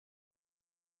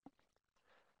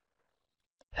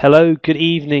Hello, good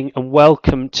evening, and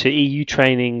welcome to EU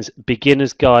Training's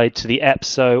Beginner's Guide to the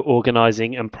EPSO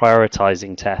Organising and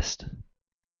Prioritising test.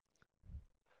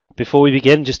 Before we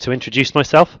begin, just to introduce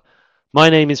myself, my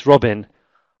name is Robin.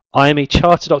 I am a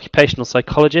chartered occupational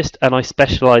psychologist and I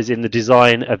specialise in the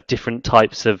design of different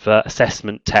types of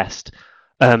assessment tests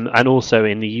and also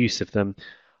in the use of them.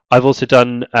 I've also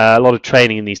done a lot of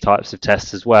training in these types of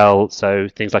tests as well, so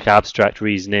things like abstract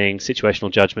reasoning,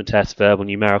 situational judgment tests, verbal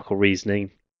numerical reasoning.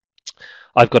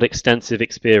 I've got extensive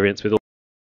experience with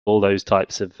all those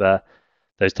types of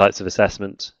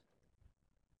assessment.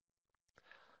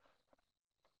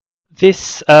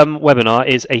 This webinar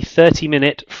is a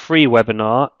 30-minute free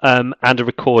webinar and a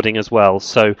recording as well,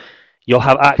 so you'll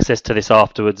have access to this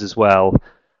afterwards as well.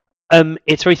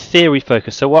 It's very theory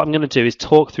focused, so what I'm going to do is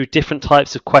talk through different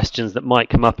types of questions that might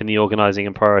come up in the organising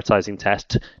and prioritising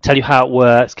test, tell you how it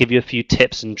works, give you a few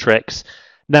tips and tricks.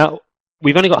 Now,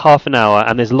 we've only got half an hour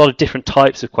and there's a lot of different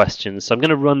types of questions, so I'm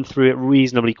going to run through it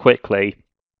reasonably quickly,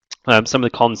 some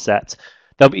of the concepts.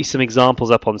 There'll be some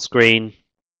examples up on screen,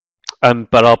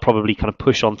 but I'll probably kind of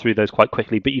push on through those quite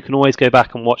quickly, but you can always go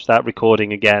back and watch that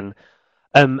recording again.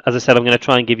 As I said, I'm going to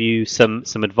try and give you some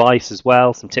advice as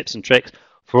well, some tips and tricks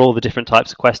for all the different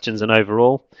types of questions and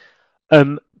overall.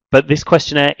 But this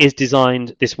questionnaire is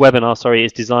designed, this webinar, sorry,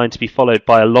 is designed to be followed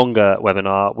by a longer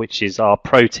webinar, which is our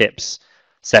pro tips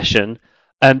session.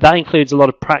 And that includes a lot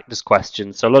of practice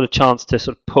questions, so a lot of chance to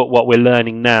sort of put what we're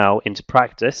learning now into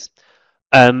practice.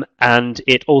 And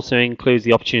it also includes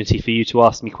the opportunity for you to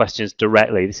ask me questions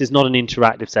directly. This is not an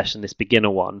interactive session, this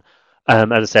beginner one. As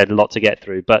I said, a lot to get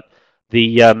through, but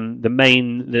the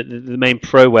main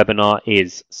pro webinar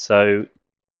is. So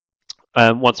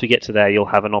once we get to there, you'll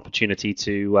have an opportunity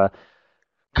to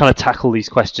kind of tackle these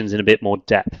questions in a bit more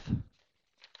depth.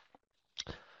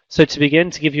 So to begin,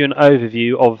 to give you an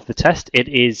overview of the test, it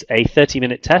is a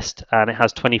 30-minute test and it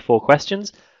has 24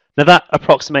 questions. Now that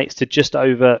approximates to just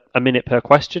over a minute per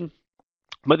question,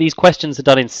 but these questions are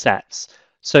done in sets.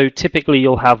 So typically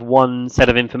you'll have one set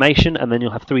of information and then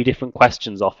you'll have 3 different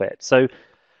questions off it. So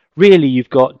really you've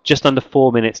got just under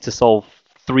 4 minutes to solve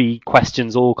 3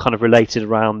 questions all kind of related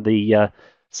around the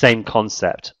same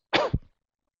concept.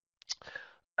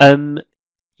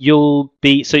 You'll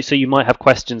be so you might have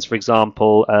questions, for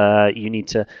example, you need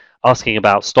to asking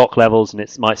about stock levels, and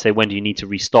it might say when do you need to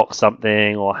restock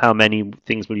something, or how many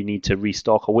things will you need to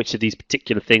restock, or which of these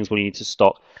particular things will you need to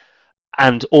stock.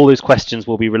 And all those questions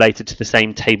will be related to the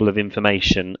same table of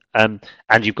information, and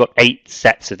you've got 8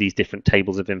 sets of these different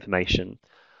tables of information.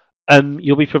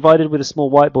 You'll be provided with a small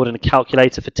whiteboard and a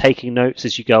calculator for taking notes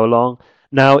as you go along.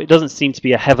 Now, it doesn't seem to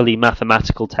be a heavily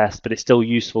mathematical test, but it's still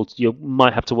useful. You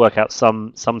might have to work out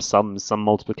some sums, some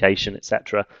multiplication,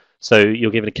 etc. So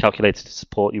you're given a calculator to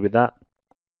support you with that.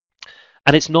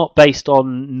 And it's not based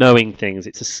on knowing things.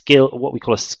 It's a skill, what we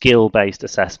call a skill-based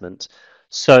assessment.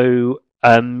 So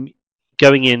going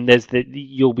in,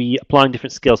 you'll be applying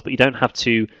different skills, but you don't have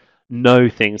to know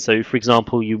things. So, for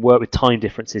example, you work with time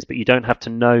differences, but you don't have to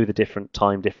know the different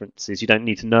time differences. You don't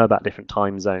need to know about different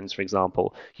time zones, for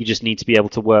example. You just need to be able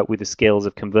to work with the skills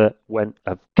of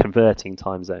converting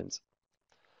time zones.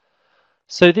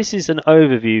 So this is an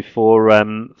overview for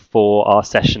our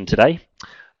session today.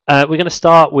 We're going to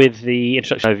start with the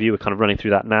introduction overview. We're kind of running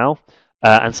through that now,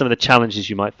 and some of the challenges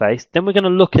you might face. Then we're going to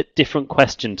look at different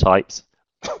question types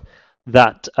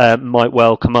that might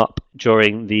well come up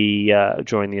during the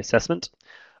assessment.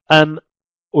 We're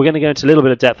going to go into a little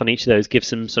bit of depth on each of those, give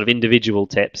some sort of individual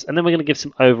tips, and then we're going to give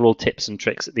some overall tips and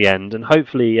tricks at the end. And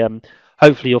hopefully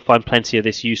you'll find plenty of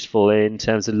this useful in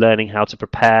terms of learning how to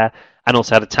prepare and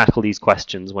also how to tackle these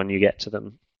questions when you get to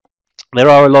them. There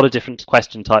are a lot of different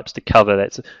question types to cover.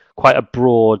 It's quite a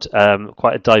broad,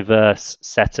 quite a diverse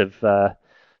set of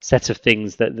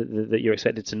things that you're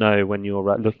expected to know when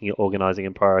you're looking at organising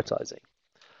and prioritising.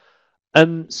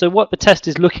 So what the test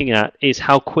is looking at is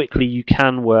how quickly you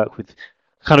can work with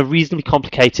kind of reasonably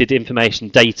complicated information,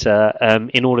 data,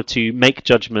 in order to make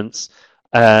judgments,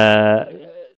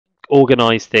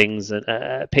 organise things,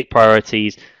 and pick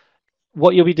priorities.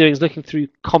 What you'll be doing is looking through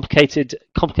complicated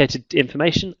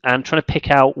information and trying to pick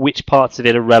out which parts of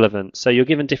it are relevant. So you're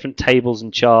given different tables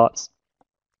and charts.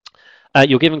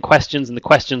 You're given questions, and the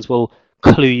questions will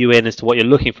clue you in as to what you're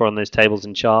looking for on those tables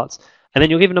and charts. And then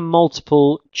you're given a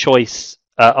multiple choice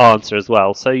answer as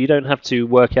well. So you don't have to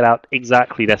work it out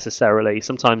exactly necessarily.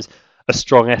 Sometimes a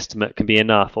strong estimate can be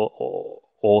enough,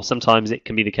 or sometimes it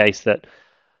can be the case that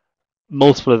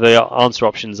multiple of the answer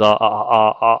options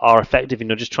are effective, and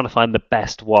you're just trying to find the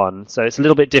best one. So it's a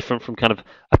little bit different from kind of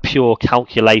a pure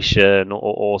calculation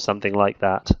or something like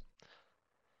that.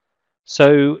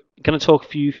 So, going to talk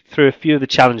through a few of the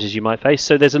challenges you might face.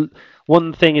 So,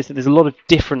 one thing is that there's a lot of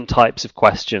different types of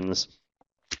questions.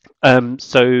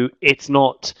 So it's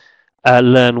not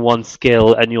learn one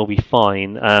skill and you'll be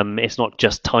fine. It's not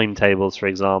just timetables, for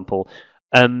example.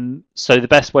 So the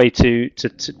best way to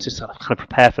sort of kind of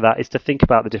prepare for that is to think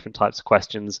about the different types of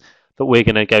questions that we're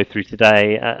going to go through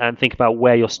today, and think about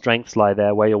where your strengths lie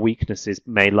there, where your weaknesses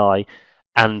may lie,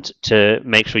 and to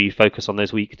make sure you focus on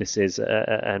those weaknesses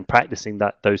and practicing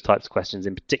those types of questions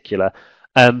in particular.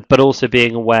 But also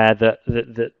being aware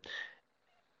that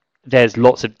there's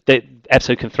lots of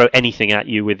EPSO can throw anything at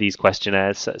you with these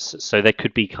questionnaires, so there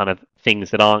could be kind of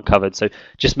things that aren't covered. So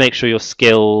just make sure your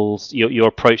skills, your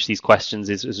approach to these questions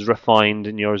is refined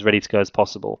and you're as ready to go as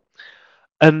possible.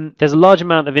 There's a large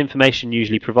amount of information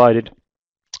usually provided,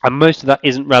 and most of that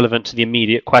isn't relevant to the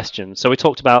immediate question. So we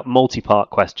talked about multi-part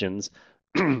questions.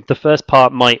 The first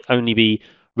part might only be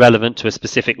relevant to a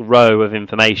specific row of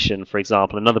information, for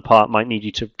example. Another part might need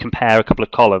you to compare a couple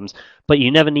of columns, but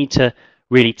you never need to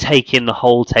really take in the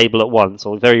whole table at once,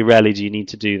 or very rarely do you need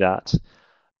to do that.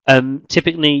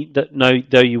 Typically,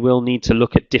 though, you will need to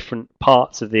look at different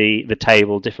parts of the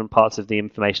table, different parts of the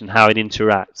information, how it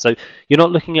interacts. So you're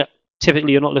not looking at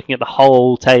the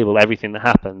whole table, everything that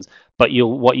happens, but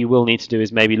what you will need to do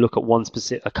is maybe look at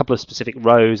a couple of specific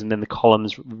rows and then the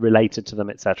columns related to them,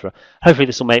 etc. Hopefully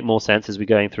this will make more sense as we're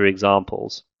going through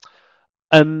examples.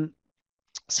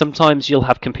 Sometimes you'll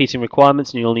have competing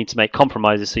requirements and you'll need to make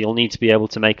compromises, so you'll need to be able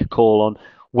to make a call on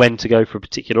when to go for a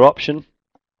particular option.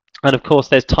 And of course,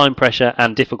 there's time pressure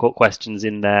and difficult questions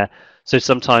in there, so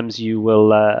sometimes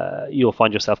you'll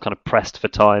find yourself kind of pressed for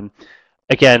time.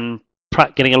 Again,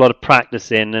 getting a lot of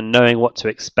practice in and knowing what to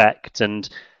expect and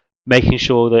making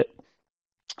sure that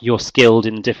you're skilled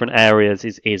in different areas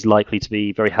is likely to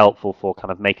be very helpful for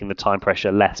kind of making the time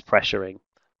pressure less pressuring.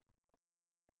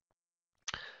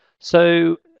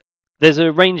 So there's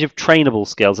a range of trainable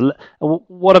skills.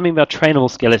 What I mean by trainable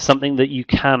skill is something that you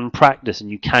can practice and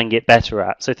you can get better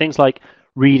at. So things like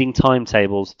reading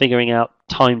timetables, figuring out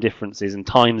time differences and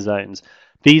time zones.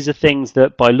 These are things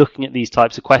that by looking at these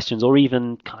types of questions, or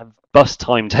even kind of bus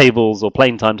timetables or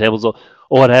plane timetables or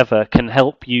whatever, can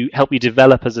help you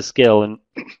develop as a skill and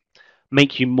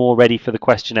make you more ready for the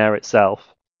questionnaire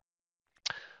itself.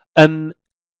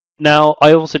 Now,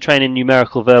 I also train in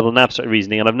numerical, verbal, and abstract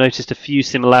reasoning, and I've noticed a few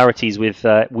similarities with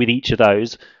each of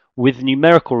those. With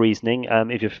numerical reasoning,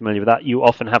 if you're familiar with that, you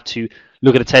often have to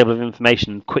look at a table of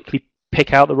information and quickly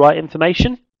pick out the right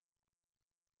information.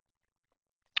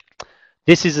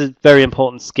 This is a very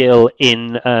important skill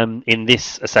in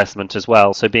this assessment as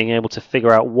well. So being able to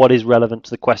figure out what is relevant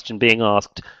to the question being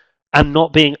asked, and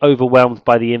not being overwhelmed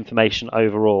by the information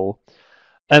overall.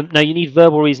 Now, you need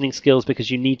verbal reasoning skills because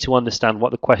you need to understand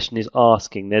what the question is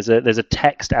asking. There's a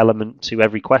text element to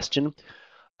every question,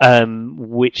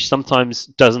 which sometimes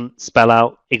doesn't spell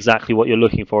out exactly what you're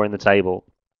looking for in the table.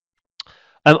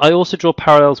 I also draw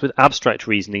parallels with abstract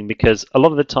reasoning because a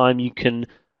lot of the time you can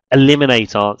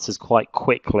eliminate answers quite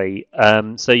quickly.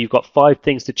 So you've got 5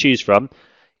 things to choose from.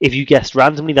 If you guessed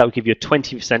randomly, that would give you a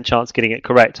 20% chance of getting it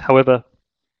correct. However,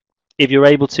 if you're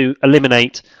able to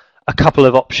eliminate a couple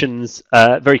of options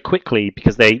very quickly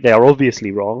because they are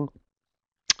obviously wrong,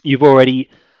 you've already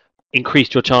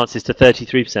increased your chances to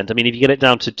 33%. I mean, if you get it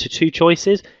down to 2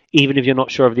 choices, even if you're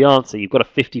not sure of the answer, you've got a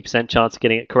 50% chance of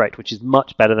getting it correct, which is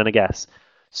much better than a guess.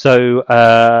 So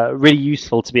really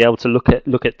useful to be able to look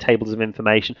at tables of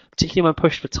information, particularly when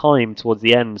pushed for time towards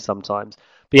the end sometimes.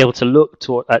 Be able to look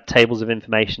at tables of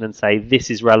information and say, this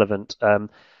is relevant.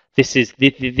 This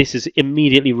is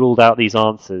immediately ruled out these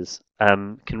answers.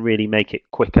 Can really make it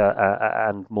quicker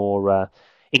and more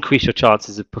increase your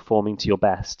chances of performing to your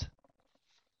best.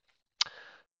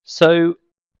 So I'm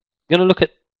going to look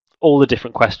at all the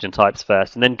different question types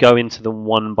first and then go into them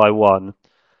one by one.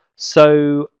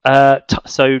 So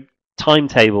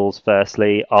timetables,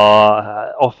 firstly,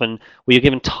 are often where you're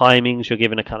given timings, you're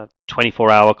given a kind of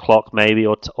 24-hour clock maybe,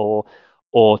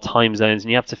 or time zones,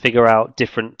 and you have to figure out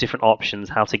different options,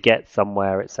 how to get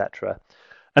somewhere, etc.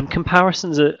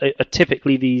 Comparisons are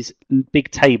typically these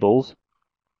big tables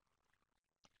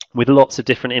with lots of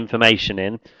different information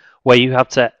in, where you have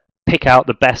to pick out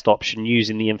the best option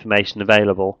using the information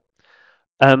available.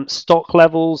 Stock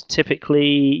levels, typically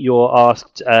you're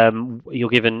asked, you're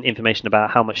given information about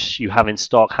how much you have in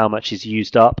stock, how much is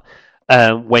used up,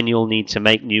 when you'll need to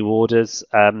make new orders,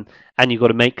 and you've got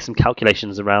to make some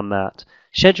calculations around that.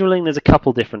 Scheduling, there's a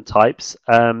couple different types.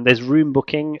 There's room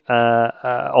booking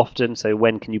often, so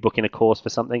when can you book in a course for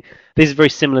something? This is very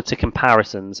similar to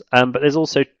comparisons, but there's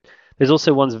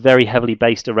also ones very heavily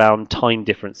based around time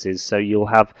differences. So you'll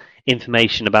have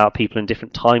information about people in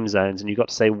different time zones, and you've got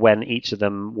to say when each of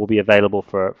them will be available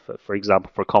for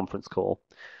example, for a conference call.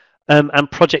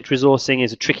 And project resourcing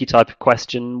is a tricky type of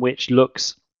question which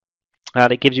looks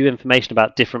at, it gives you information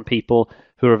about different people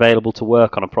who are available to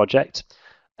work on a project.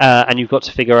 And you've got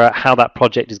to figure out how that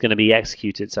project is going to be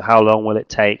executed. So how long will it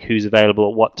take? Who's available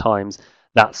at what times?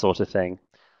 That sort of thing.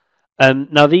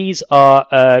 Now these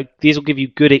will give you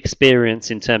good experience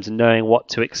in terms of knowing what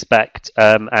to expect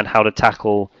and how to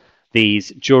tackle these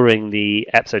during the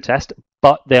EPSO test,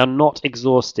 but they are not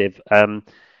exhaustive.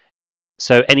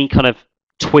 So any kind of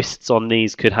twists on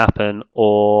these could happen,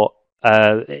 or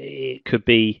it could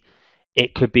be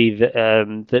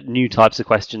that new types of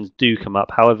questions do come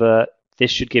up. However, this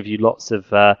should give you lots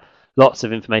of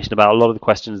information about a lot of the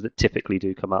questions that typically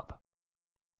do come up.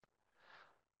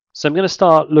 So I'm going to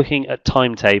start looking at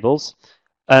timetables,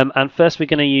 and first we're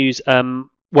going to use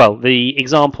the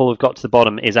example we've got to the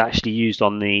bottom is actually used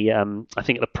on the I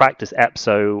think the practice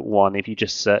EPSO one. If you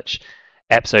just search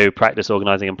EPSO practice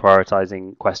organising and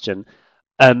prioritising question.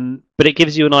 But it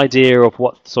gives you an idea of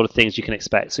what sort of things you can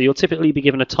expect. So you'll typically be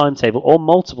given a timetable or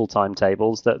multiple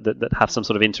timetables that have some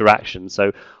sort of interaction.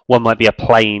 So one might be a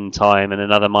plane time, and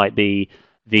another might be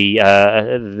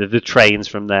the trains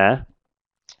from there.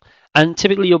 And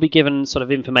typically you'll be given sort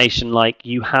of information like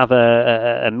you have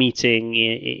a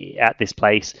meeting at this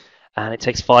place, and it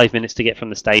takes 5 minutes to get from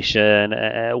the station.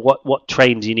 What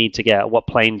train do you need to get? What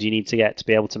plane do you need to get to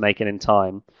be able to make it in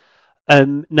time?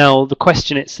 Now the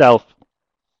question itself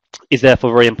is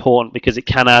therefore very important because it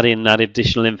can add in that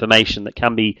additional information that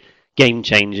can be game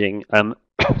changing.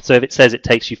 So if it says it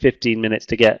takes you 15 minutes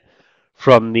to get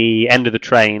from the end of the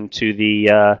train to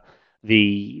the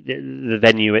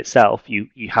venue itself, you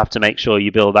have to make sure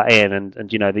you build that in, and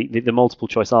the multiple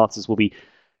choice answers will be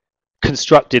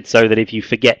constructed so that if you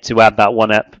forget to add that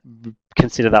one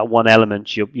consider that one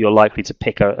element, you're likely to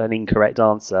pick an incorrect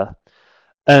answer.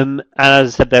 And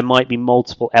as I said, there might be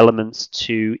multiple elements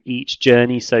to each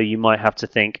journey, so you might have to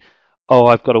think, oh,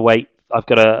 I've got to wait,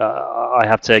 I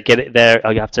have to get it there,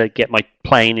 I have to get my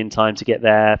plane in time to get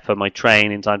there, for my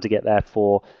train in time to get there,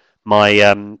 for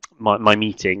my my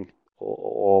meeting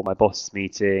or my boss's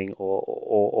meeting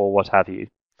or what have you.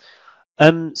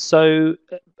 So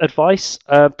advice,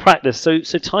 practice. So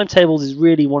timetables is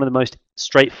really one of the most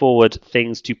straightforward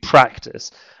things to practice.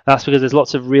 That's because there's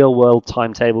lots of real world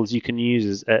timetables you can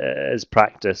use as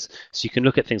practice. So you can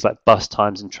look at things like bus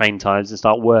times and train times and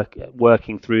start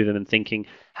working through them and thinking,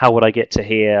 how would I get to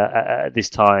here at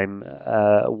this time?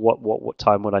 What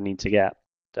time would I need to get?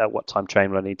 What time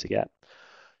train would I need to get?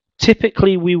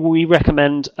 Typically, we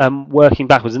recommend working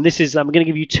backwards, and this is I'm going to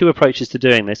give you two approaches to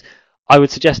doing this. I would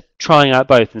suggest trying out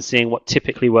both and seeing what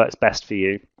typically works best for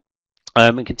you,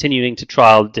 and continuing to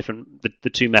trial the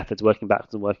two methods, working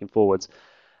backwards and working forwards,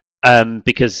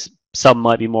 because some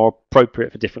might be more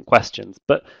appropriate for different questions.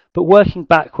 But working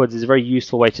backwards is a very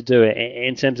useful way to do it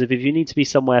in terms of if you need to be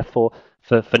somewhere for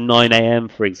 9 a.m.,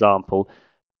 for example,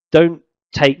 don't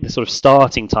take the sort of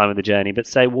starting time of the journey, but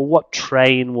say, well, what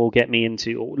train will get me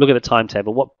into, or look at the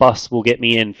timetable, what bus will get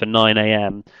me in for 9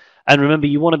 a.m., and remember,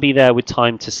 you want to be there with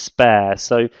time to spare.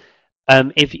 So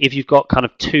if you've got kind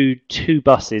of two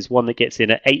buses, one that gets in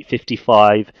at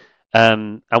 8:55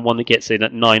 and one that gets in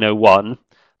at 9:01,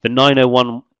 the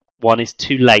 9:01 one is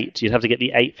too late. You'd have to get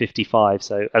the 8:55.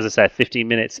 So as I said, 15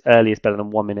 minutes early is better than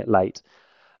 1 minute late.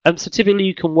 So typically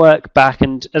you can work back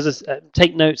and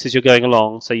take notes as you're going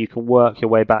along, so you can work your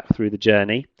way back through the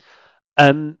journey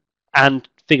and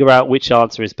figure out which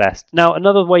answer is best. Now,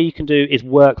 another way you can do is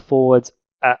work forwards.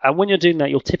 And when you're doing that,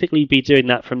 you'll typically be doing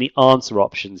that from the answer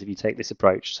options if you take this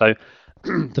approach. So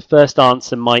the first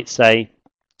answer might say,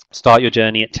 start your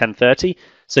journey at 10:30.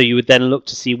 So you would then look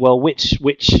to see, well, which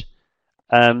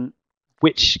method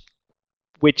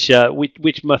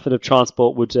of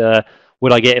transport would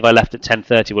I get if I left at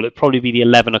 10:30? Well, it'd probably be the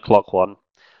 11 o'clock one.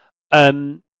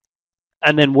 And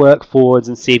then work forwards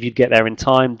and see if you'd get there in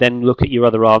time. Then look at your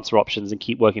other answer options and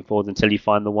keep working forwards until you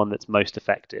find the one that's most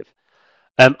effective.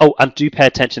 And do pay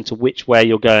attention to which way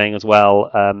you're going as well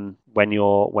when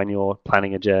you're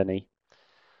planning a journey.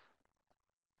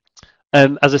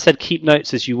 As I said, keep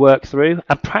notes as you work through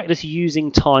and practice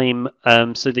using time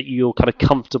so that you're kind of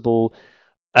comfortable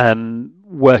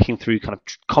working through kind of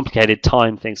complicated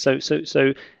time things. So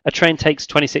a train takes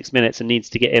 26 minutes and needs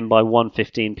to get in by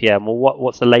 1:15 p.m. Well,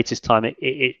 what's the latest time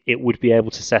it would be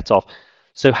able to set off?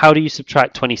 So how do you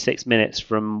subtract 26 minutes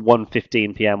from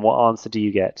 1:15 p.m.? What answer do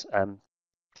you get?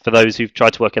 For those who've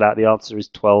tried to work it out, the answer is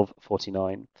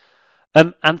 12:49.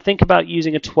 And think about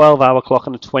using a 12-hour clock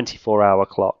and a 24-hour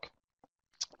clock.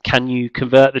 Can you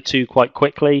convert the two quite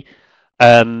quickly?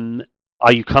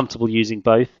 Are you comfortable using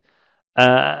both?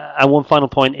 And one final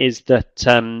point is that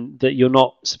that you're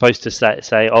not supposed to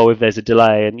say, oh, if there's a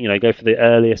delay, and go for the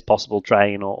earliest possible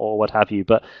train or what have you.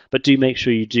 But do make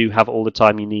sure you do have all the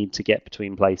time you need to get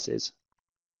between places.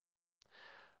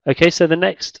 Okay, so the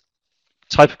next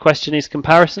type of question is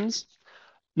comparisons.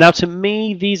 Now, to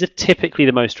me, these are typically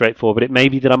the most straightforward, but it may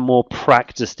be that I'm more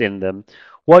practiced in them.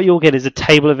 What you'll get is a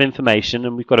table of information,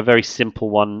 and we've got a very simple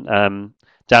one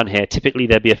down here. Typically,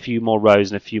 there'll be a few more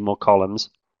rows and a few more columns.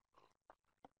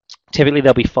 Typically,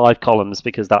 there'll be 5 columns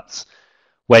because that's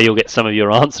where you'll get some of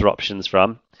your answer options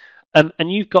from.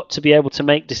 And you've got to be able to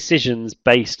make decisions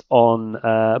based on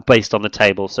the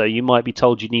table. So you might be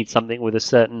told you need something with a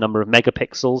certain number of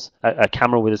megapixels, a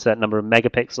camera with a certain number of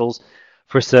megapixels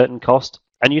for a certain cost,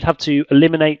 and you'd have to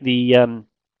eliminate the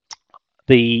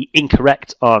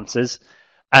incorrect answers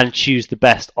and choose the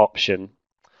best option.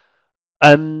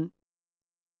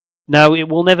 Now, it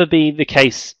will never be the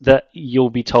case that you'll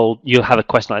be told you'll have a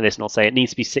question like this and it'll say it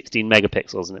needs to be 16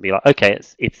 megapixels, and it'll be like, okay,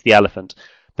 it's the elephant.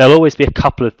 There'll always be a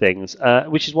couple of things,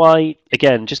 which is why,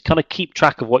 again, just kind of keep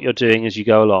track of what you're doing as you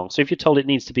go along. So if you're told it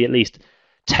needs to be at least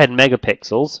 10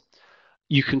 megapixels,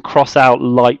 you can cross out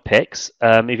light pix.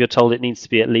 If you're told it needs to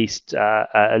be at least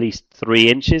 3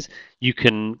 inches, you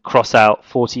can cross out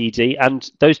 40 ED.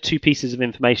 And those two pieces of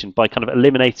information, by kind of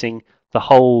eliminating the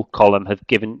whole column, have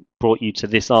brought you to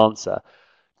this answer.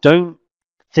 Don't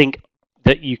think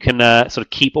that you can sort of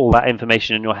keep all that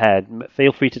information in your head.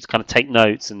 Feel free to kind of take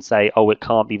notes and say, oh, it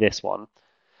can't be this one.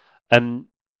 The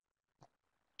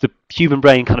human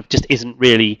brain kind of just isn't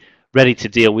really ready to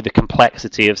deal with the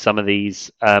complexity of some of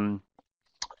these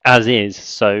as is.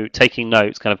 So taking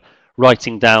notes, kind of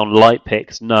writing down light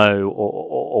picks, no,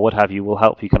 or what have you, will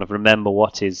help you kind of remember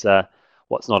what's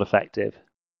not effective.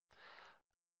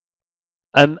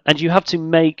 And you'll have to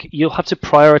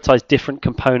prioritize different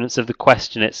components of the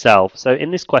question itself. So in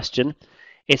this question,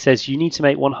 it says you need to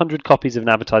make 100 copies of an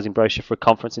advertising brochure for a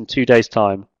conference in 2 days'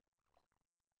 time.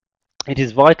 It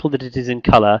is vital that it is in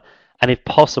color, and if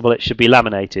possible, it should be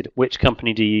laminated. Which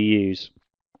company do you use?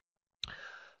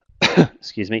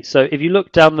 Excuse me. So if you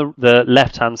look down the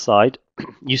left-hand side,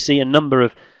 you see a number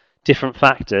of different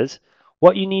factors.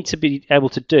 What you need to be able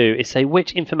to do is say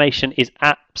which information is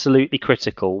absolutely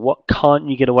critical. What can't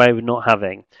you get away with not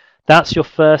having? That's your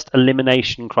first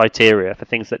elimination criteria for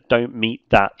things that don't meet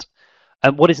that.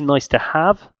 And what is nice to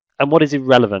have and what is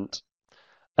irrelevant.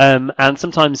 And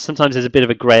sometimes there's a bit of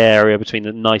a grey area between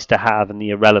the nice to have and the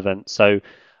irrelevant. So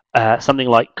something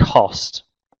like cost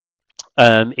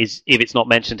is, if it's not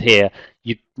mentioned here,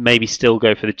 you'd maybe still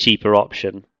go for the cheaper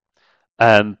option.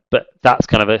 But that's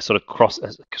kind of a sort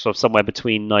of somewhere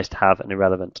between nice to have and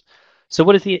irrelevant. So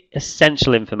what is the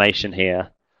essential information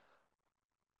here?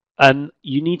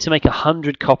 You need to make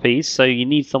 100 copies, so you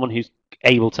need someone who's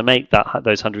able to make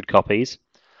those 100 copies.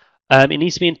 It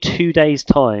needs to be in 2 days'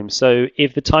 time. So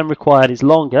if the time required is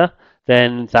longer,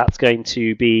 then that's going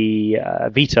to be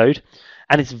vetoed.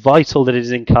 And it's vital that it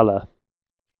is in color.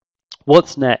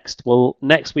 What's next? Well,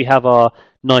 next we have our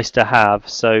nice to have.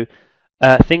 So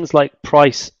things like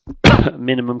price,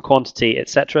 minimum quantity,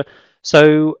 etc.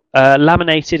 So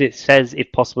laminated, it says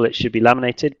if possible it should be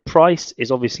laminated. Price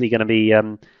is obviously going to be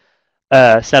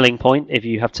selling point if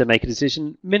you have to make a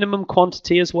decision. Minimum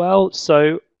quantity as well.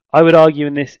 So I would argue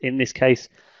in this case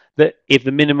that if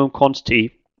the minimum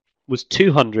quantity was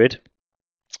 200,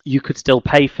 you could still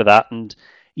pay for that, and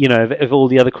if all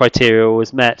the other criteria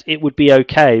was met, it would be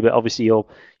okay. But obviously,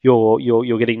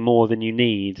 you're getting more than you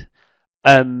need.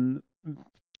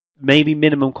 Maybe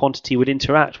minimum quantity would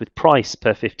interact with price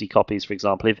per 50 copies, for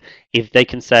example. If they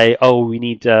can say, oh, we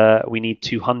need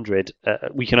 200,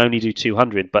 we can only do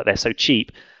 200, but they're so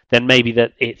cheap, then maybe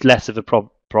that it's less of a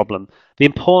problem. The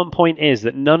important point is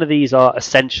that none of these are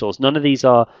essentials. None of these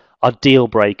are deal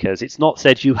breakers. It's not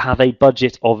said you have a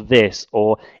budget of this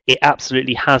or it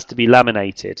absolutely has to be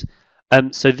laminated.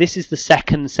 So this is the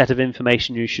second set of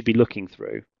information you should be looking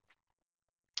through.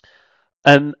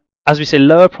 As we say,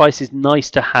 lower price is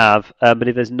nice to have, but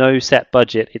if there's no set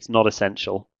budget, it's not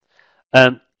essential.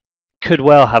 Could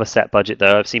well have a set budget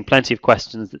though. I've seen plenty of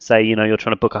questions that say, you're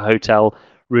trying to book a hotel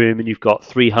room and you've got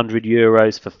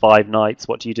 €300 for 5 nights.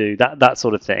 What do you do? That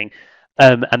sort of thing.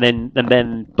 And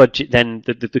then budget. Then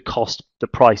the cost, the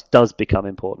price does become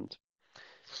important.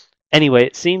 Anyway,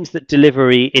 it seems that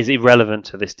delivery is irrelevant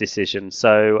to this decision.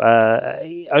 So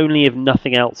only if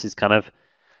nothing else is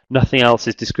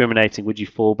discriminating would you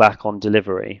fall back on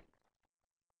delivery.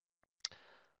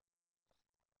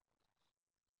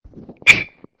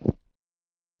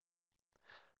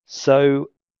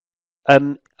 So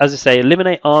as I say,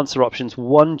 eliminate answer options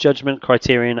one judgment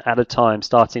criterion at a time,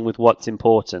 starting with what's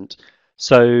important.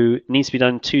 So it needs to be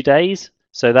done in 2 days.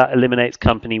 So that eliminates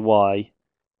company Y.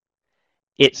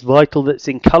 It's vital that it's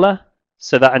in color.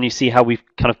 So that, and you see how we've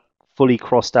kind of fully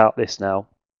crossed out this now.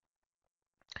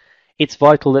 It's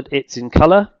vital that it's in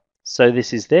color. So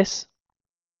this is this.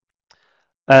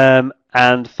 And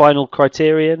final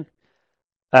criterion,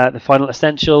 the final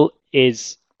essential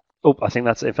is, I think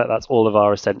that's, in fact, that's all of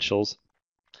our essentials.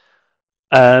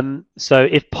 So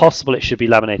if possible, it should be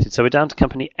laminated. So we're down to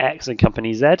company X and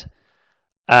company Z.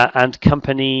 And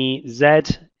company Z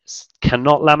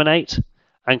cannot laminate,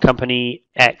 and company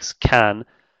X can.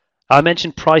 I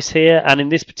mentioned price here, and in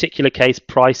this particular case,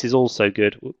 price is also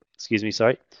good. Excuse me,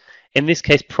 sorry. In this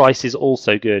case, price is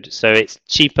also good. So it's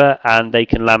cheaper, and they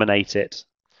can laminate it.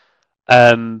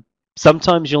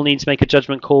 Sometimes you'll need to make a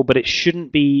judgment call, but it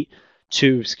shouldn't be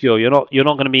too obscure. You're not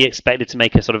going to be expected to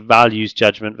make a sort of values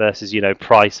judgment versus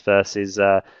price versus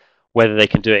whether they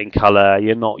can do it in color.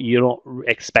 You're not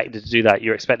expected to do that.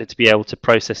 You're expected to be able to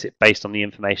process it based on the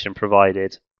information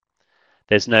provided.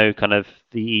 There's no kind of,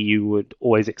 the EU would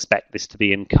always expect this to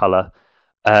be in color.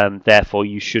 Therefore,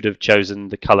 you should have chosen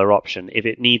the color option. If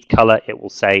it needs color, it will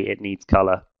say it needs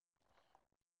color.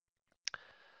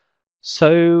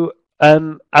 So,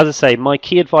 as I say, my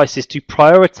key advice is to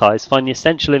prioritize, find the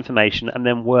essential information, and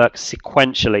then work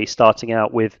sequentially, starting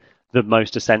out with the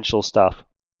most essential stuff.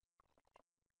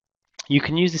 You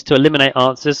can use this to eliminate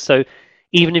answers. So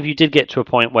even if you did get to a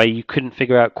point where you couldn't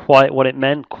figure out quite what it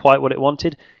meant, quite what it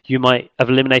wanted, you might have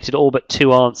eliminated all but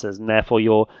 2 answers, and therefore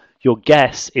your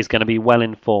guess is going to be well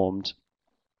informed.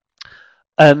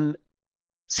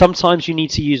 Sometimes you need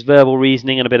to use verbal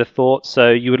reasoning and a bit of thought. So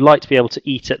you would like to be able to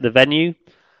eat at the venue.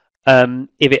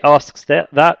 If it asks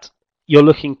that, you're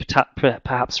looking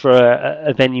perhaps for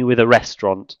a venue with a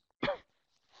restaurant.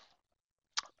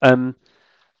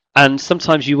 And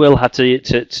sometimes you will have to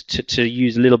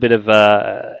use a little bit of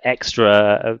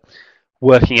extra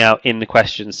working out in the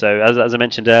question. So as I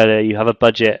mentioned earlier, you have a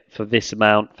budget for this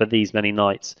amount for these many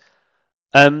nights.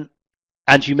 And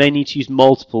you may need to use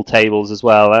multiple tables as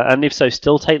well. And if so,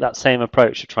 still take that same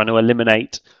approach of trying to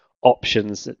eliminate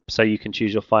options so you can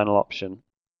choose your final option.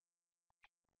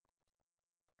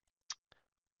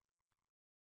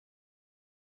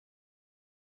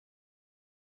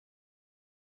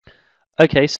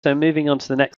 Okay, so moving on to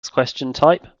the next question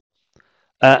type.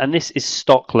 And this is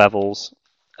stock levels.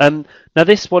 Now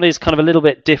this one is kind of a little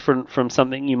bit different from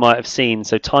something you might have seen.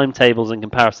 So timetables and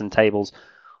comparison tables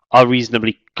are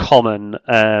reasonably common,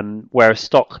 whereas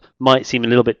stock might seem a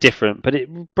little bit different, but it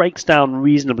breaks down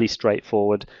reasonably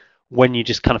straightforward when you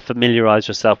just kind of familiarize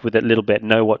yourself with it a little bit,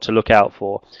 know what to look out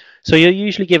for. So you're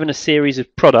usually given a series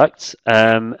of products,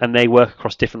 and they work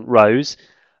across different rows,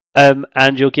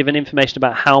 and you're given information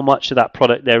about how much of that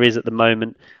product there is at the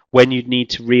moment, when you'd need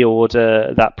to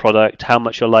reorder that product, how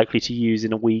much you're likely to use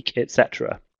in a week,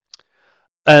 etc.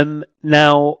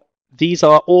 Now, these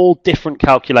are all different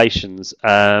calculations.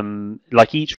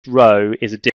 Like each row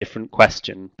is a different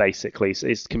question, basically. So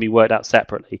it can be worked out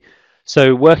separately.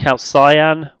 So work out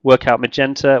cyan, work out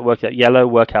magenta, work out yellow,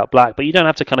 work out black, but you don't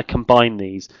have to kind of combine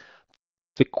these.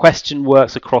 The question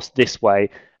works across this way,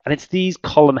 and it's these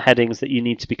column headings that you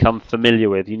need to become familiar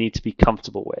with, you need to be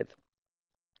comfortable with.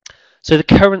 So the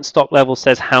current stock level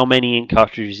says how many ink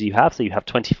cartridges you have. So you have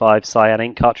 25 cyan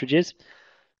ink cartridges.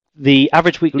 The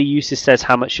average weekly usage says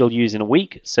how much you'll use in a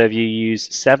week. So if you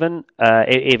use 7,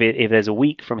 if there's a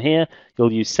week from here,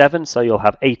 you'll use 7, so you'll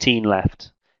have 18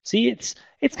 left. See, it's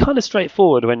kind of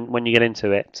straightforward when you get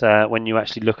into it, when you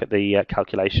actually look at the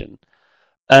calculation.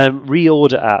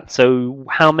 Reorder at, so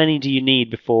how many do you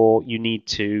need before you need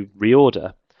to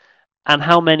reorder? And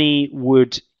how many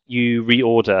would you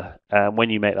reorder when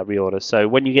you make that reorder? So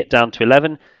when you get down to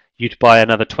 11, you'd buy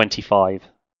another 25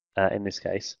 in this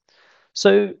case.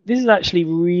 So this is actually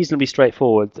reasonably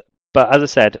straightforward, but as I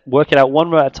said, work it out one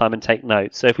row at a time and take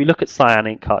notes. So if we look at cyan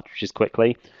ink cartridges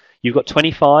quickly, you've got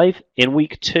 25. In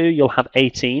week 2, you'll have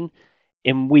 18.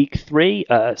 In week 3,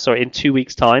 in 2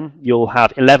 weeks' time, you'll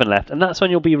have 11 left, and that's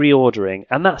when you'll be reordering.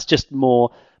 And that's just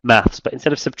more maths, but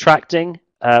instead of subtracting,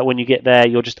 when you get there,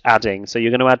 you're just adding. So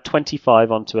you're going to add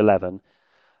 25 onto 11.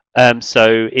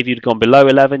 So if you'd gone below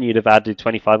 11, you'd have added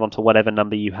 25 onto whatever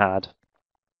number you had.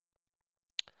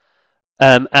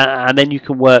 And then you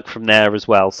can work from there as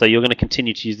well. So you're going to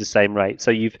continue to use the same rate.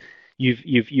 So you've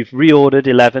reordered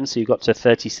 11, so you've got to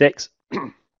 36,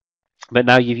 but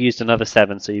now you've used another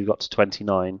 7, so you've got to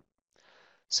 29.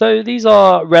 So these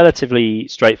are relatively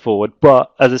straightforward,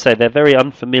 but as I say, they're very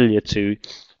unfamiliar to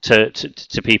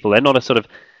people. They're not a sort of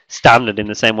standard in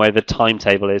the same way the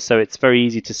timetable is. So it's very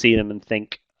easy to see them and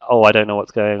think, oh, I don't know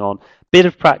what's going on. Bit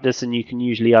of practice and you can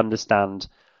usually understand.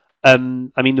 I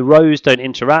mean, the rows don't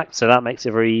interact, so that makes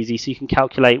it very easy. So you can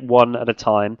calculate one at a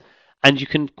time, and you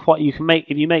can make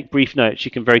if you make brief notes,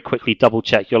 you can very quickly double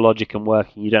check your logic and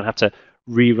working. You don't have to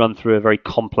rerun through a very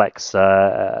complex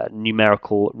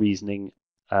numerical reasoning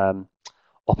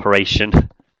operation.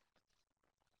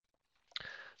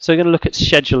 So we're going to look at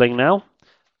scheduling now.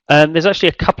 There's actually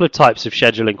a couple of types of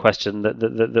scheduling question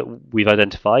that we've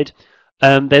identified.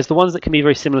 There's the ones that can be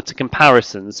very similar to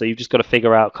comparisons, so you've just got to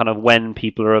figure out kind of when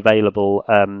people are available,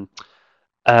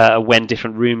 when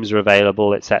different rooms are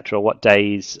available, etc. What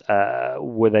days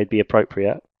would they be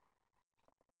appropriate?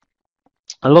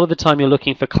 A lot of the time you're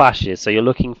looking for clashes, so you're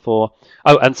looking for...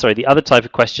 Oh, and sorry, the other type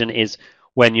of question is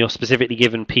when you're specifically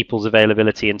given people's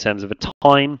availability in terms of a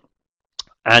time,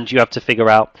 and you have to figure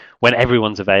out when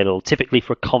everyone's available, typically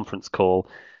for a conference call.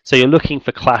 So you're looking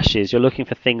for clashes, you're looking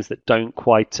for things that don't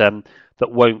quite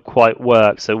that won't quite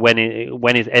work. So when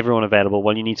is everyone available?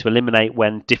 Well, you need to eliminate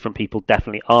when different people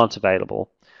definitely aren't available.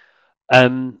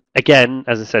 Again,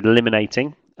 as I said,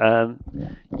 eliminating.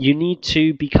 You need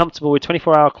to be comfortable with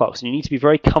 24-hour clocks, and you need to be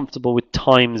very comfortable with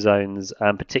time zones,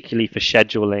 particularly for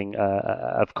scheduling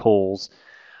of calls.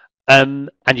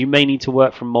 And you may need to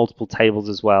work from multiple tables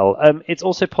as well. It's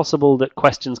also possible that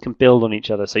questions can build on each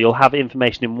other. So you'll have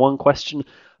information in one question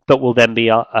that will then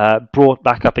be brought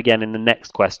back up again in the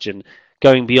next question,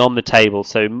 going beyond the table.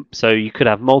 So you could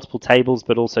have multiple tables,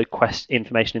 but also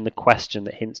information in the question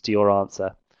that hints to your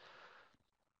answer.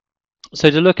 So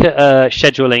to look at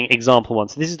scheduling example one,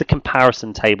 so this is the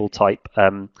comparison table type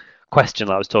question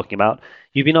I was talking about.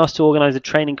 You've been asked to organize a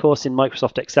training course in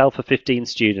Microsoft Excel for 15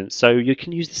 students. So you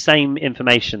can use the same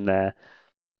information there.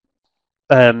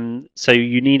 So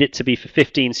you need it to be for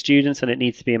 15 students and it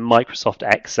needs to be in Microsoft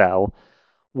Excel.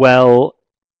 Well,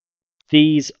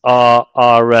 these are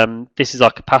our this is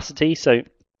our capacity. So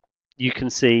you can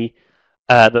see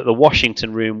that the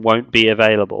Washington room won't be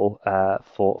available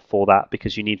for that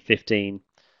because you need 15.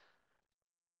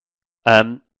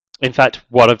 In fact,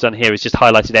 what I've done here is just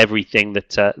highlighted everything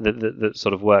that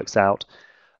sort of works out.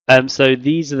 So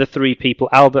these are the three people.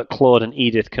 Albert, Claude, and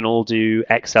Edith can all do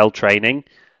Excel training.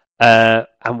 And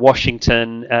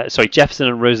Jefferson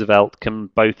and Roosevelt can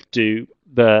both do,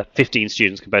 the 15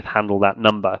 students can both handle that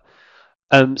number.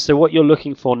 So what you're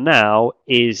looking for now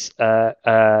is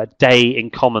a day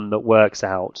in common that works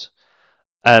out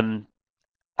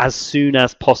as soon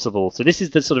as possible. So this is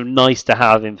the sort of nice to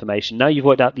have information. Now you've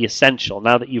worked out the essential.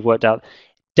 Now that you've worked out,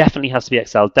 definitely has to be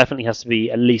Excel, definitely has to be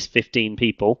at least 15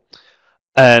 people.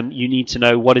 You need to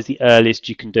know what is the earliest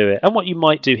you can do it. And what you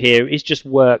might do here is just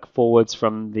work forwards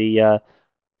from the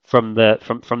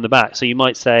back. So you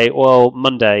might say, well,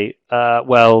 Monday.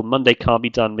 Well, Monday can't be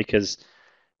done because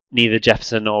neither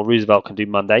Jefferson or Roosevelt can do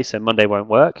Monday, so Monday won't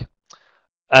work.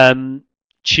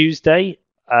 Tuesday.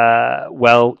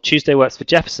 Well, Tuesday works for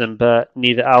Jefferson, but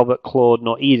neither Albert, Claude,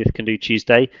 nor Edith can do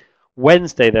Tuesday.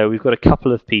 Wednesday, though, we've got a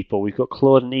couple of people. We've got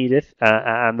Claude and Edith,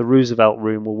 and the Roosevelt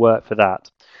room will work for that.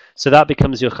 So that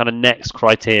becomes your kind of next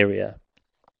criteria.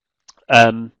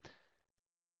 Then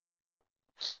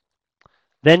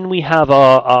we have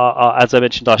our, as I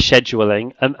mentioned, our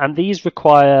scheduling, and these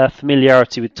require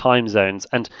familiarity with time zones.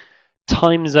 And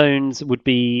time zones would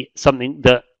be something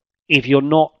that, if you're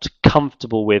not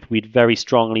comfortable with, we'd very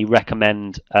strongly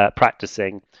recommend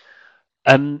practicing.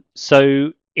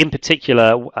 So in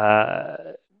particular,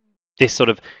 this sort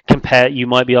of you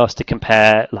might be asked to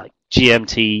compare like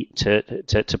GMT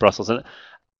to Brussels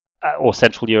or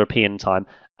Central European time.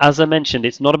 As I mentioned,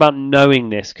 it's not about knowing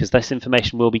this, because this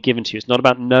information will be given to you. It's not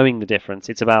about knowing the difference.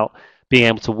 It's about being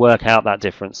able to work out that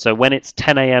difference. So when it's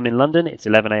 10 a.m. in London, it's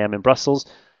 11 a.m. in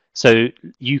Brussels. So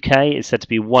UK is said to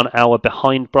be 1 hour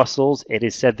behind Brussels. It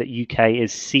is said that UK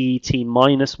is CET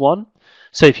 -1.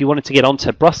 So if you wanted to get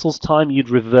onto Brussels time,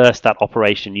 you'd reverse that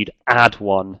operation. You'd add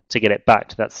 1 to get it back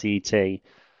to that CET.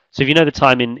 So if you know the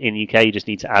time in UK, you just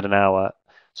need to add an hour.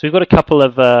 So we've got a couple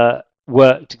of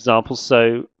worked examples.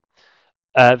 So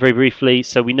very briefly,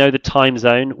 so we know the time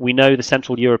zone. We know the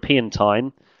Central European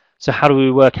time. So how do we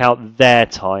work out their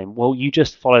time? Well, you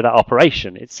just follow that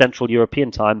operation. It's Central European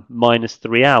time minus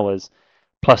 3 hours,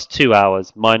 plus 2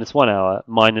 hours, minus 1 hour,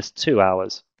 minus 2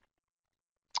 hours.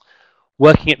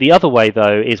 Working it the other way,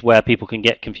 though, is where people can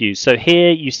get confused. So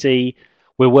here you see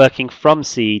we're working from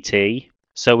CET,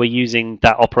 so we're using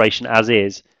that operation as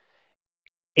is.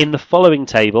 In the following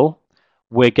table,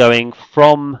 we're going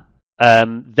from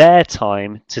their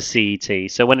time to CET.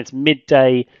 So when it's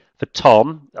midday for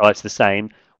Tom, it's the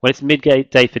same. When it's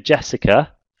midday for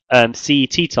Jessica,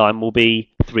 CET time will be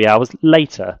 3 hours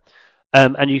later.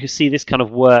 And you can see this kind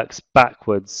of works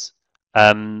backwards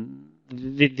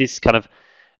This kind of,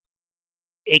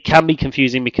 it can be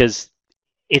confusing because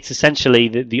it's essentially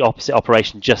the opposite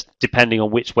operation, just depending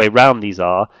on which way round these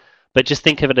are. But just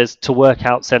think of it as to work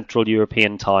out Central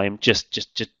European time.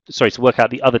 To work out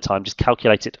the other time, just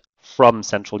calculate it from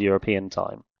Central European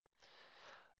time.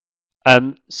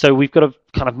 So we've got a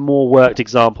kind of more worked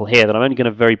example here that I'm only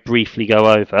going to very briefly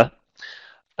go over.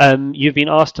 You've been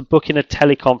asked to book in a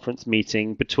teleconference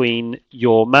meeting between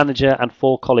your manager and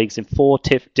 4 colleagues in 4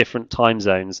 different time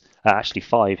zones, actually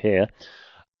 5 here.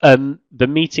 The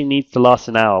meeting needs to last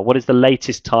an hour. What is the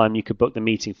latest time you could book the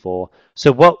meeting for?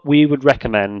 So what we would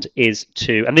recommend is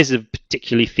to, and this is a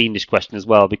particularly fiendish question as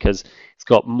well because it's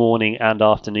got morning and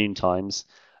afternoon times.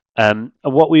 And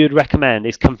what we would recommend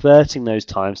is converting those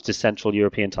times to Central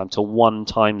European time, to one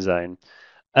time zone.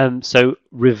 So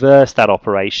reverse that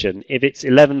operation. If it's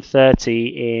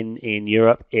 11:30 in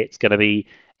Europe, it's going to be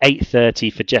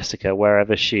 8:30 for Jessica,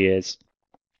 wherever she is.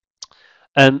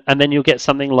 And then you'll get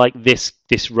something like this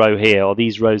row here, or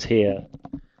these rows here,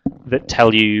 that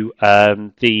tell you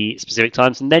the specific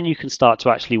times, and then you can start to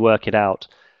actually work it out.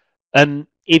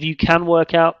 If you can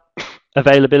work out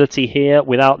availability here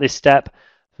without this step,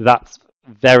 that's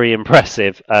very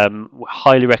impressive.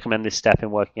 Highly recommend this step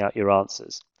in working out your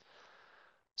answers.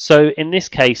 So in this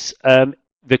case,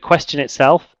 the question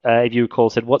itself, if you recall,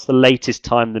 said what's the latest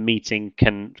time the meeting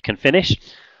can finish?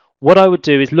 What I would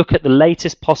do is look at the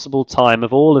latest possible time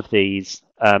of all of these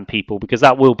people, because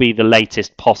that will be the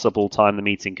latest possible time the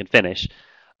meeting can finish.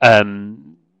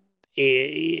 It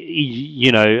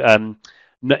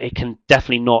can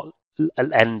definitely not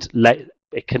end late.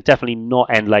 It can definitely not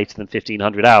end later than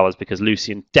 1500 hours because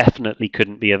Lucian definitely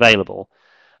couldn't be available.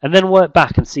 And then work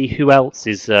back and see who else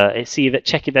is.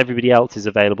 Check if everybody else is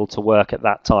available to work at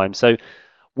that time. So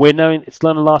we're knowing it's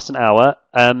going to last an hour.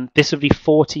 This would be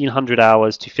 1400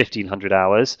 hours to 1500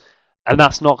 hours, and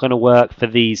that's not going to work for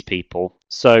these people.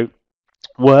 So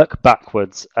work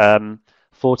backwards.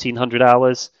 1400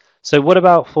 hours. So what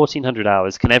about 1400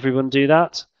 hours? Can everyone do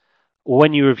that?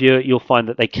 When you review it, you'll find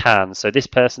that they can. So this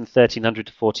person, 1300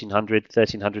 to 1400,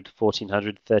 1300 to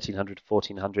 1400, 1300 to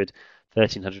 1400,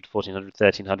 1300 to 1400,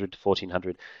 1300 to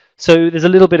 1400. So there's a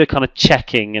little bit of kind of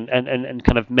checking and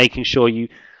kind of making sure you.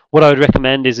 What I would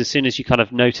recommend is as soon as you kind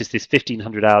of notice this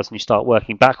 1500 hours and you start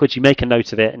working backwards, you make a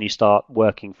note of it and you start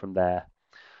working from there.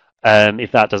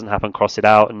 If that doesn't happen, cross it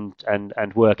out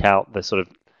and work out the sort of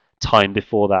time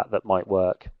before that might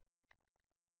work.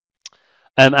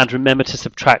 And remember to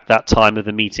subtract that time of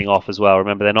the meeting off as well.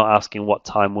 Remember, they're not asking what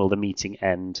time will the meeting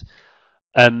end.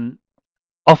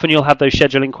 Often you'll have those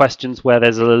scheduling questions where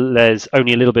there's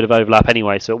only a little bit of overlap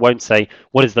anyway, so it won't say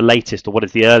what is the latest or what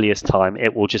is the earliest time.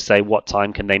 It will just say what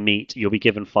time can they meet. You'll be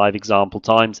given 5 example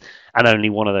times, and only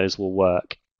one of those will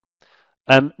work.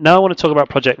 Now I want to talk about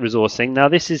project resourcing. Now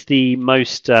this is the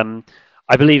most,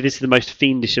 I believe this is the most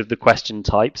fiendish of the question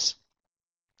types.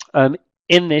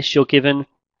 In this, you're given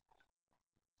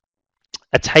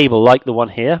a table like the one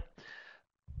here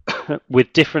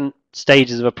with different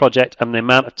stages of a project and the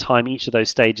amount of time each of those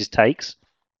stages takes,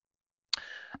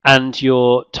 and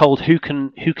you're told who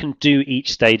can do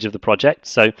each stage of the project.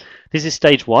 So this is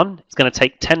stage 1. It's going to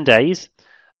take 10 days,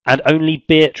 and only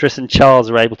Beatrice and Charles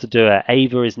are able to do it.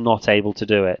 Ava is not able to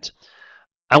do it.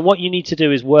 And what you need to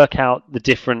do is work out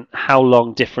how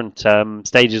long different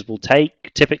stages will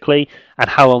take typically, and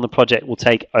how long the project will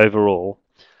take overall.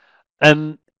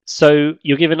 So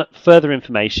you're given further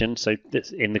information, so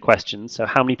that's in the question. So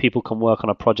how many people can work on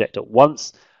a project at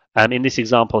once? In this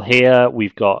example here, we're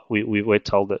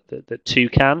told that 2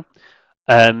 can.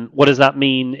 What does that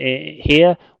mean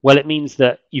here? Well, it means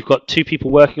that you've got 2 people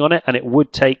working on it, and it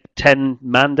would take 10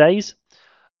 man days.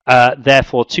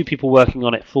 Therefore, 2 people working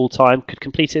on it full time could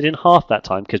complete it in half that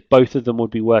time because both of them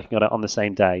would be working on it on the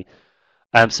same day.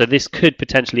 So this could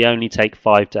potentially only take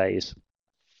 5 days.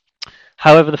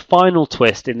 However, the final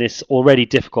twist in this already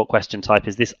difficult question type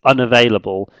is this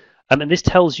unavailable. And this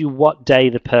tells you what day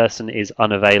the person is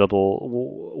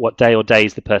unavailable, what day or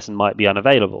days the person might be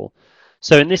unavailable.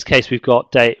 So in this case, we've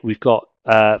got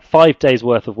 5 days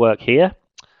worth of work here.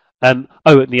 And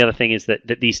the other thing is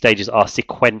that these stages are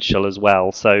sequential as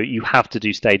well. So you have to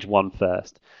do stage 1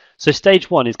 first. So stage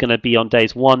 1 is going to be on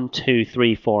days 1, 2,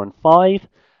 3, 4, and 5.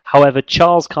 However,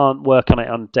 Charles can't work on it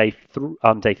on day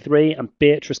 3, and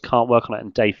Beatrice can't work on it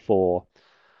on day 4.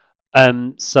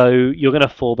 So you're going to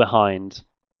fall behind.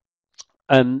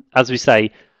 As we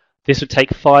say, this would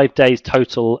take 5 days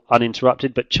total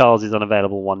uninterrupted, but Charles is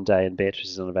unavailable one day and Beatrice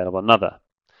is unavailable another.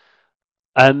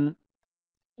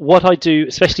 What I do,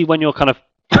 especially when you're kind of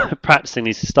practicing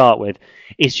these to start with,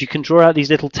 is you can draw out these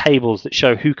little tables that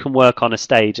show who can work on a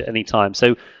stage at any time.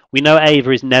 So We know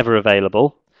Ava is never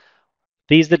available.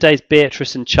 These are the days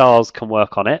Beatrice and Charles can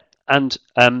work on it. And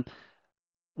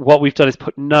what we've done is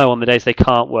put no on the days they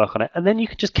can't work on it. And then you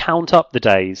can just count up the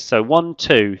days. So 1,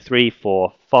 2, 3,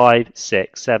 4, 5,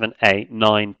 6, 7, 8,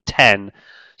 9, 10.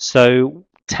 So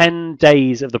 10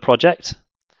 days of the project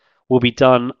will be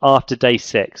done after day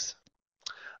 6.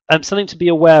 Something to be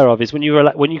aware of is when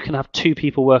you can have 2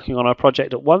 people working on a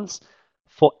project at once,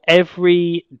 for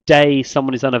every day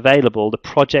someone is unavailable, the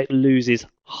project loses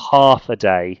half a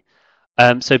day.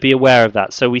 So be aware of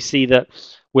that. So we see that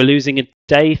we're losing a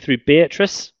day through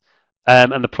Beatrice,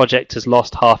 and the project has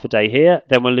lost half a day here.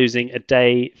 Then we're losing a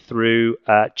day through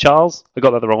Charles. I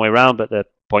got that the wrong way around, but the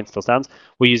point still stands.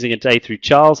 We're using a day through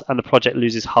Charles, and the project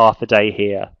loses half a day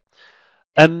here.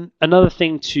 Another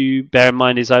thing to bear in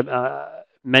mind is I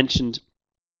mentioned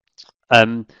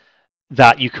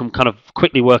that you can kind of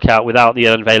quickly work out without the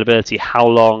unavailability how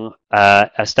long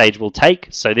a stage will take.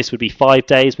 So this would be 5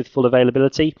 days with full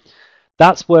availability.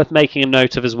 That's worth making a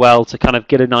note of as well to kind of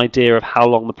get an idea of how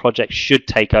long the project should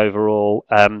take overall.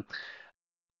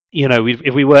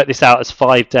 If we work this out as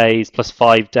 5 days plus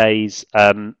 5 days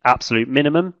absolute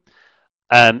minimum,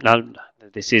 now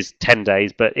this is 10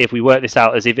 days, but if we work this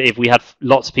out as if we had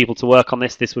lots of people to work on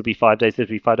this would be 5 days, this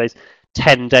would be 5 days,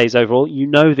 10 days overall, you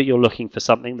know that you're looking for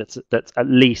something that's at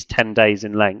least 10 days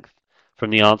in length from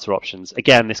the answer options.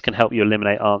 Again, this can help you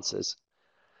eliminate answers.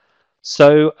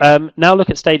 So now look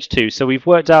at stage 2. So we've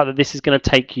worked out that this is going to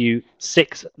take you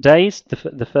 6 days,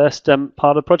 the first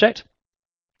part of the project.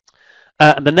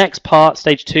 And the next part,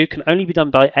 stage 2, can only be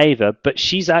done by Ava, but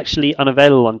she's actually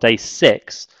unavailable on day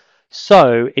 6.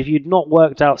 So if you'd not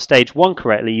worked out stage 1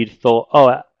 correctly, you'd thought,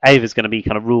 oh, Ava's going to be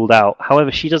kind of ruled out.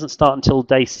 However, she doesn't start until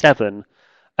day 7.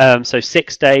 So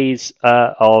 6 days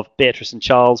of Beatrice and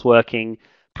Charles working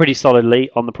pretty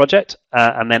solidly on the project,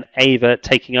 and then Ava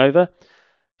taking over.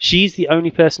 She's the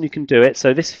only person who can do it,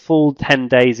 so this full 10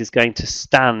 days is going to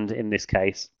stand in this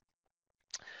case.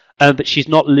 But she's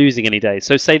not losing any days.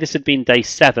 So say this had been day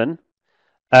 7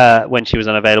 when she was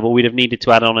unavailable, we'd have needed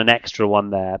to add on an extra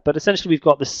one there. But essentially we've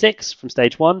got the 6 from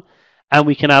stage 1, and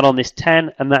we can add on this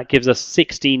 10, and that gives us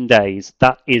 16 days.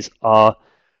 That is our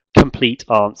complete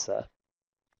answer.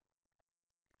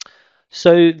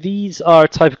 So these are a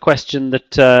type of question that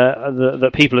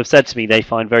that people have said to me they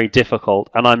find very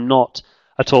difficult, and I'm not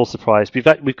at all surprised.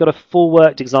 We've got a full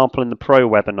worked example in the Pro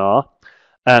webinar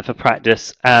for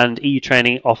practice, and EU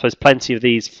Training offers plenty of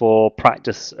these for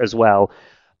practice as well.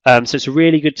 So it's a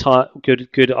really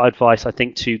good advice, I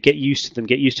think, to get used to them,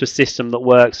 get used to a system that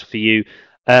works for you.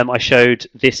 I showed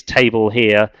this table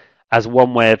here as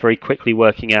one way of very quickly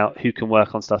working out who can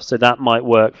work on stuff, so that might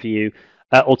work for you.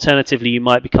 Alternatively, you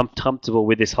might become comfortable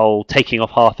with this whole taking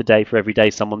off half a day for every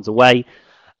day someone's away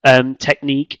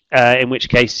technique, in which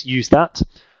case use that.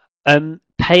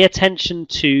 Pay attention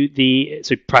to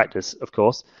so practice, of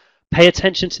course. Pay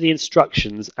attention to the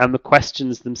instructions and the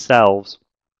questions themselves.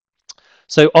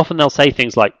 So often they'll say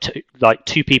things like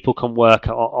 2 people can work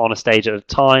on a stage at a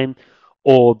time,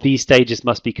 or these stages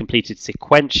must be completed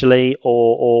sequentially,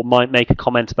 or might make a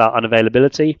comment about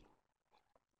unavailability.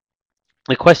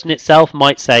 The question itself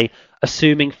might say,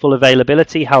 assuming full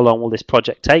availability, how long will this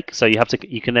project take? So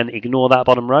you can then ignore that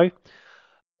bottom row.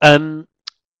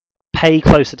 Pay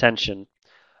close attention.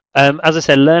 As I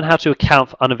said, learn how to account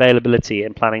for unavailability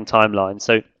in planning timelines.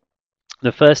 So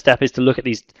the first step is to look at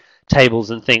these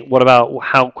tables and think, what about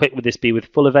how quick would this be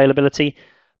with full availability?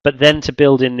 But then to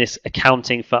build in this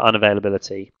accounting for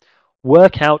unavailability.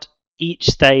 Work out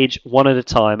each stage one at a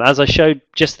time. As I showed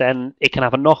just then, it can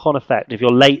have a knock-on effect. If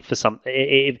you're late for something,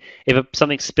 if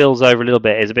something spills over a little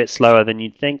bit, is a bit slower than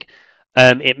you'd think,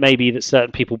 it may be that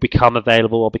certain people become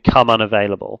available or become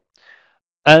unavailable.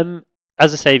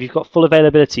 As I say, if you've got full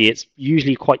availability, it's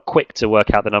usually quite quick to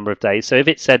work out the number of days. So if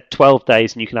it said 12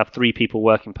 days and you can have 3 people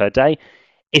working per day,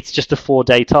 it's just a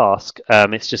 4-day task.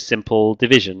 It's just simple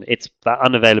division. It's that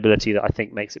unavailability that I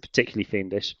think makes it particularly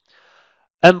fiendish.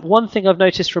 One thing I've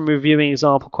noticed from reviewing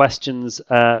example questions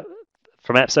from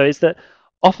EPSO is that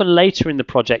often later in the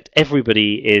project,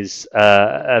 everybody is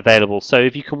available. So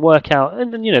if you can work out,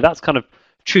 and that's kind of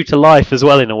true to life as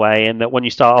well in a way, in that when you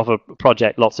start off a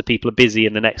project, lots of people are busy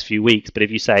in the next few weeks. But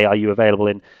if you say, are you available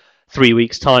in 3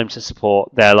 weeks' time to support,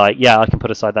 they're like, yeah, I can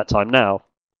put aside that time now.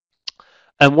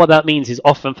 And what that means is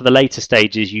often for the later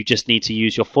stages, you just need to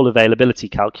use your full availability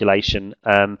calculation,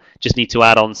 just need to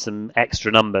add on some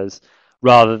extra numbers,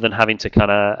 rather than having to kind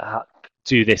of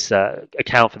do this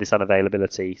account for this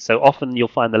unavailability. So often you'll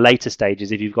find the later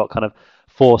stages, if you've got kind of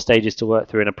 4 stages to work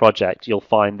through in a project, you'll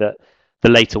find that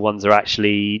the later ones are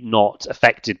actually not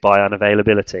affected by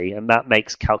unavailability, and that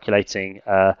makes calculating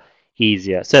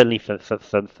easier. Certainly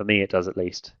for me, it does at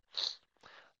least.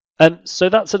 So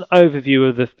that's an overview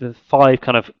of the 5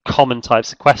 kind of common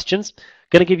types of questions. I'm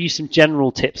going to give you some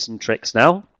general tips and tricks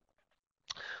now.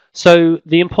 So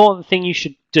the important thing you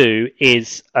should do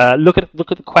is look at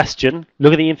the question,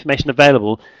 look at the information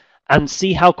available, and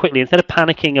see how quickly, instead of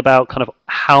panicking about kind of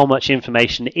how much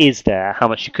information is there, how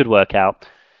much you could work out,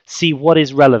 see what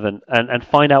is relevant and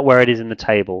find out where it is in the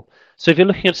table. So if you're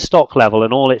looking at stock level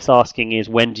and all it's asking is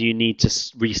when do you need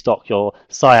to restock your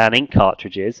cyan ink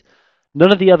cartridges,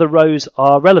 none of the other rows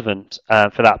are relevant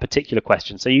for that particular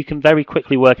question. So you can very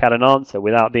quickly work out an answer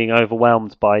without being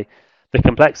overwhelmed by the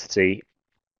complexity.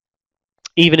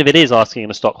 Even if it is asking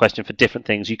a stock question for different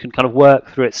things, you can kind of work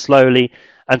through it slowly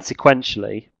and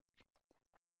sequentially.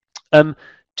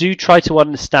 Do try to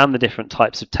understand the different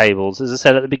types of tables. As I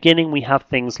said at the beginning, we have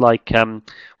things like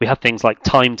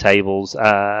timetables,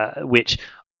 which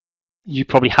you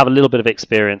probably have a little bit of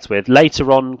experience with.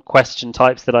 Later on, question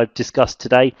types that I've discussed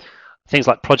today, things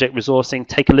like project resourcing,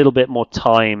 take a little bit more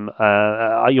time.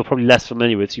 You're probably less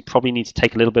familiar with, so you probably need to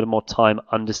take a little bit more time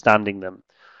understanding them.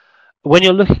 When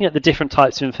you're looking at the different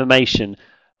types of information,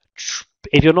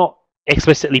 if you're not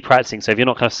explicitly practicing, so if you're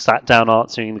not kind of sat down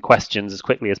answering the questions as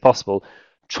quickly as possible,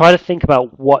 try to think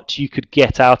about what you could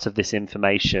get out of this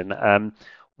information.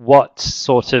 What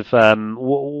sort of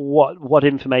what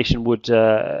information would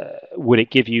it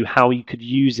give you? How you could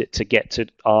use it to get to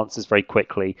answers very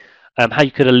quickly? How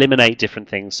you could eliminate different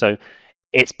things. So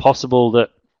it's possible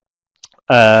that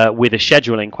with a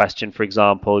scheduling question, for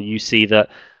example, you see that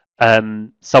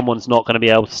someone's not going to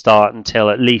be able to start until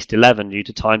at least 11 due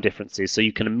to time differences, so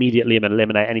you can immediately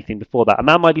eliminate anything before that, and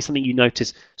that might be something you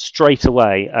notice straight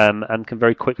away and can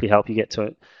very quickly help you get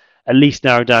to at least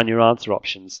narrow down your answer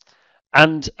options.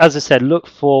 And as I said, look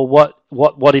for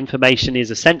what information is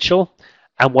essential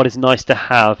and what is nice to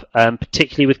have,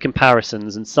 particularly with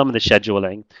comparisons and some of the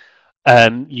scheduling.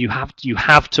 You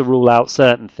have to rule out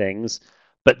certain things,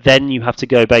 but then you have to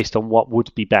go based on what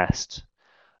would be best.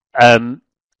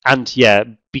 And yeah,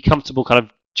 be comfortable kind of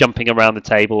jumping around the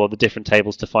table or the different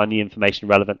tables to find the information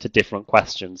relevant to different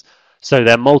questions. So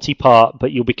they're multi-part,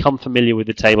 but you'll become familiar with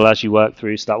the table as you work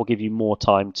through, so that will give you more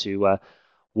time to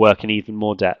work in even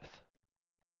more depth.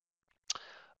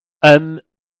 As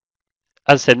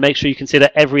I said, make sure you consider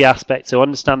every aspect, so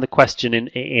understand the question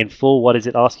in full, what is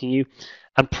it asking you,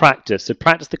 and practice. So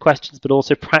practice the questions, but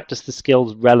also practice the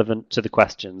skills relevant to the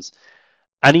questions.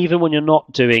 And even when you're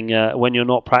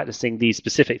not practicing these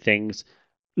specific things,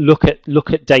 look at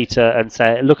data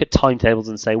and look at timetables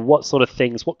and say what sort of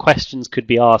things, what questions could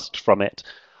be asked from it,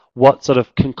 what sort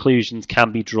of conclusions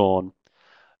can be drawn.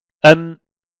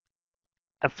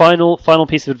 A final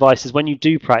piece of advice is when you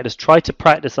do practice, try to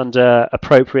practice under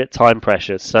appropriate time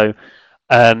pressure. So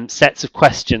sets of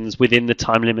questions within the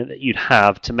time limit that you'd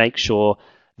have to make sure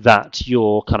that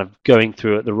you're kind of going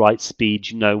through at the right speed.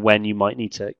 You know when you might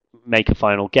need to make a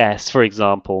final guess, for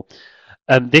example.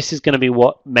 This is going to be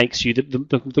what makes you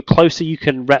the closer you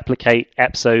can replicate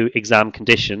EPSO exam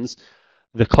conditions,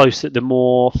 the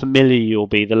more familiar you'll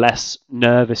be, the less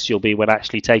nervous you'll be when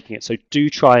actually taking it. So do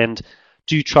try and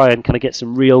kind of get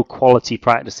some real quality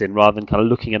practice in, rather than kind of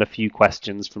looking at a few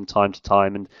questions from time to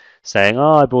time and saying,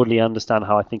 "Oh, I broadly understand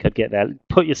how I think I'd get there."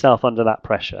 Put yourself under that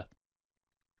pressure.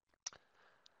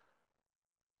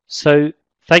 So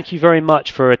thank you very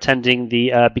much for attending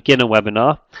the beginner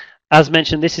webinar. As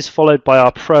mentioned, this is followed by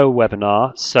our pro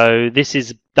webinar. So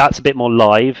that's a bit more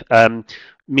live.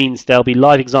 Means there'll be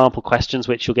live example questions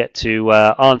which you'll get to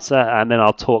answer, and then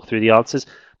I'll talk through the answers.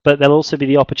 But there'll also be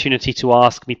the opportunity to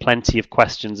ask me plenty of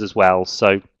questions as well.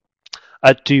 So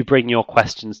do bring your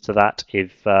questions to that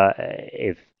if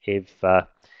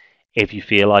you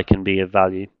feel I can be of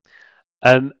value.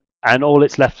 And all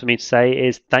it's left for me to say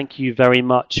is thank you very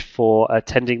much for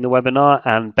attending the webinar,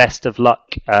 and best of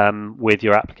luck with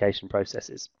your application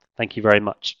processes. Thank you very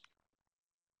much.